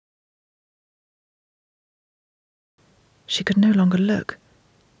She could no longer look.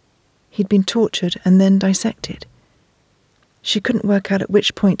 He'd been tortured and then dissected. She couldn't work out at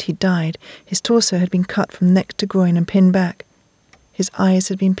which point he'd died. His torso had been cut from neck to groin and pinned back. His eyes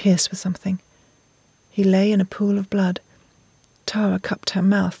had been pierced with something. He lay in a pool of blood. Tara cupped her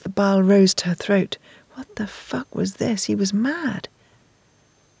mouth. The bile rose to her throat. What the fuck was this? He was mad.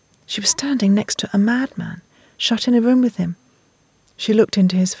 She was standing next to a madman, shut in a room with him. She looked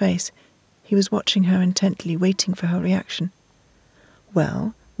into his face. He was watching her intently, waiting for her reaction.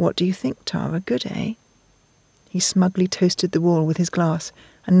 "Well, what do you think, Tara? Good, eh?" He smugly toasted the wall with his glass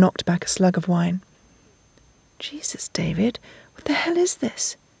and knocked back a slug of wine. "Jesus, David, what the hell is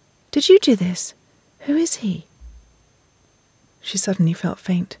this? Did you do this? Who is he?" She suddenly felt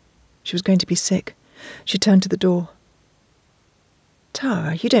faint. She was going to be sick. She turned to the door.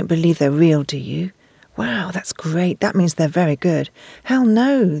 "Tara, you don't believe they're real, do you? Wow, that's great. That means they're very good." "Hell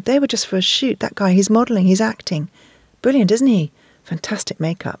no, they were just for a shoot. That guy, he's modelling, he's acting. Brilliant, isn't he? Fantastic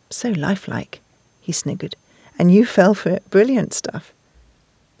makeup, so lifelike." He sniggered. "And you fell for it. Brilliant stuff."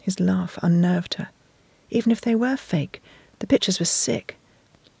 His laugh unnerved her. Even if they were fake, the pictures were sick.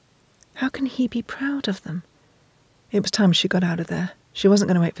 How can he be proud of them? It was time she got out of there. She wasn't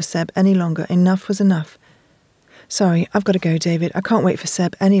going to wait for Seb any longer. Enough was enough. "Sorry, I've got to go, David. I can't wait for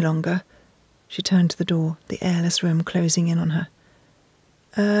Seb any longer." She turned to the door, the airless room closing in on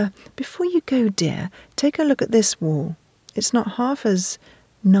her. Before you go, dear, take a look at this wall. It's not half as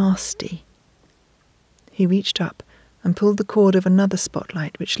nasty." He reached up and pulled the cord of another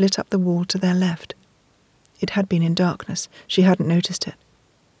spotlight which lit up the wall to their left. It had been in darkness. She hadn't noticed it.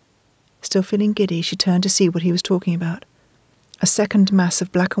 Still feeling giddy, she turned to see what he was talking about. A second mass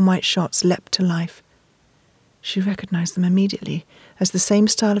of black and white shots leapt to life. She recognized them immediately as the same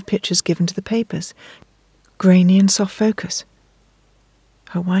style of pictures given to the papers, grainy and soft focus.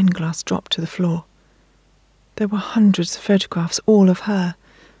 Her wine glass dropped to the floor. There were hundreds of photographs, all of her,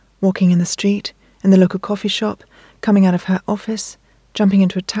 walking in the street, in the local coffee shop, coming out of her office, jumping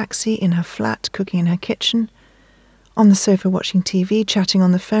into a taxi, in her flat, cooking in her kitchen, on the sofa watching TV, chatting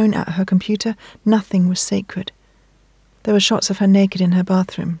on the phone, at her computer. Nothing was sacred. There were shots of her naked in her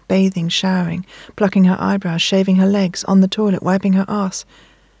bathroom, bathing, showering, plucking her eyebrows, shaving her legs, on the toilet, wiping her arse.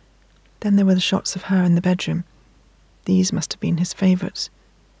 Then there were the shots of her in the bedroom. These must have been his favourites.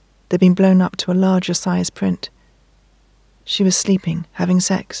 They'd been blown up to a larger size print. She was sleeping, having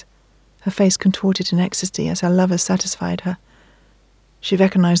sex, her face contorted in ecstasy as her lover satisfied her. She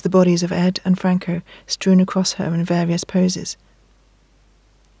recognised the bodies of Ed and Franco strewn across her in various poses.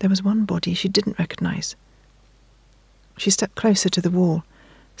 There was one body she didn't recognise. She stepped closer to the wall,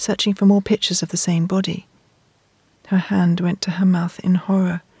 searching for more pictures of the same body. Her hand went to her mouth in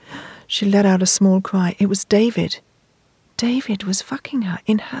horror. She let out a small cry. It was David. David was fucking her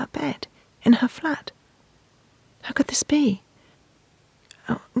in her bed, in her flat. How could this be?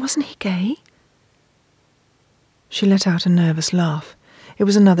 Wasn't he gay? She let out a nervous laugh. It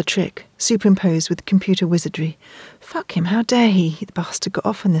was another trick, superimposed with computer wizardry. Fuck him, how dare he? The bastard got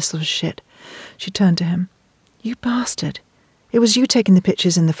off on this sort of shit. She turned to him. You bastard. It was you taking the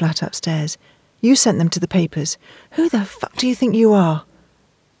pictures in the flat upstairs. You sent them to the papers. Who the fuck do you think you are?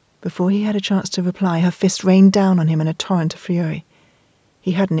 Before he had a chance to reply, her fist rained down on him in a torrent of fury.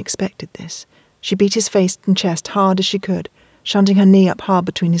 He hadn't expected this. She beat his face and chest hard as she could, shunting her knee up hard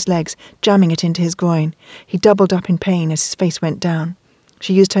between his legs, jamming it into his groin. He doubled up in pain as his face went down.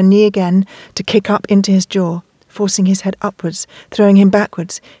 She used her knee again to kick up into his jaw, forcing his head upwards, throwing him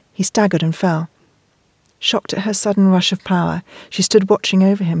backwards. He staggered and fell. Shocked at her sudden rush of power, she stood watching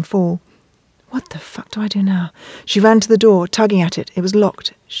over him fall. What the fuck do I do now? She ran to the door, tugging at it. It was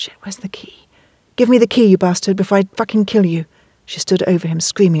locked. Shit, where's the key? Give me the key, you bastard, before I fucking kill you. She stood over him,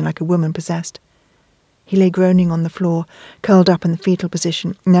 screaming like a woman possessed. He lay groaning on the floor, curled up in the fetal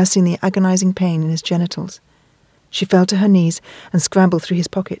position, nursing the agonizing pain in his genitals. She fell to her knees and scrambled through his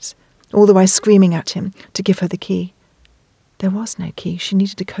pockets, all the while screaming at him to give her the key. There was no key. She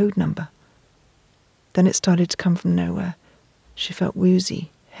needed a code number. Then it started to come from nowhere. She felt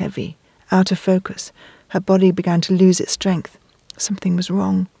woozy, heavy, out of focus. Her body began to lose its strength. Something was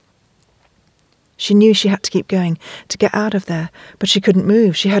wrong. She knew she had to keep going, to get out of there, but she couldn't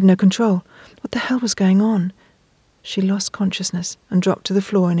move. She had no control. What the hell was going on? She lost consciousness and dropped to the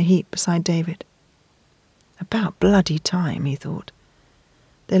floor in a heap beside David. About bloody time, he thought.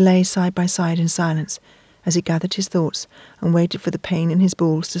 They lay side by side in silence as he gathered his thoughts and waited for the pain in his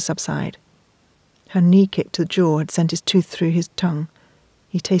balls to subside. Her knee kick to the jaw had sent his tooth through his tongue.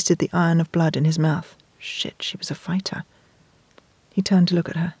 He tasted the iron of blood in his mouth. Shit, she was a fighter. He turned to look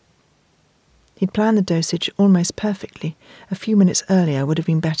at her. He'd planned the dosage almost perfectly. A few minutes earlier would have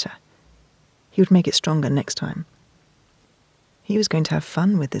been better. He would make it stronger next time. He was going to have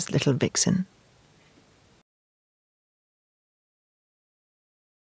fun with this little vixen.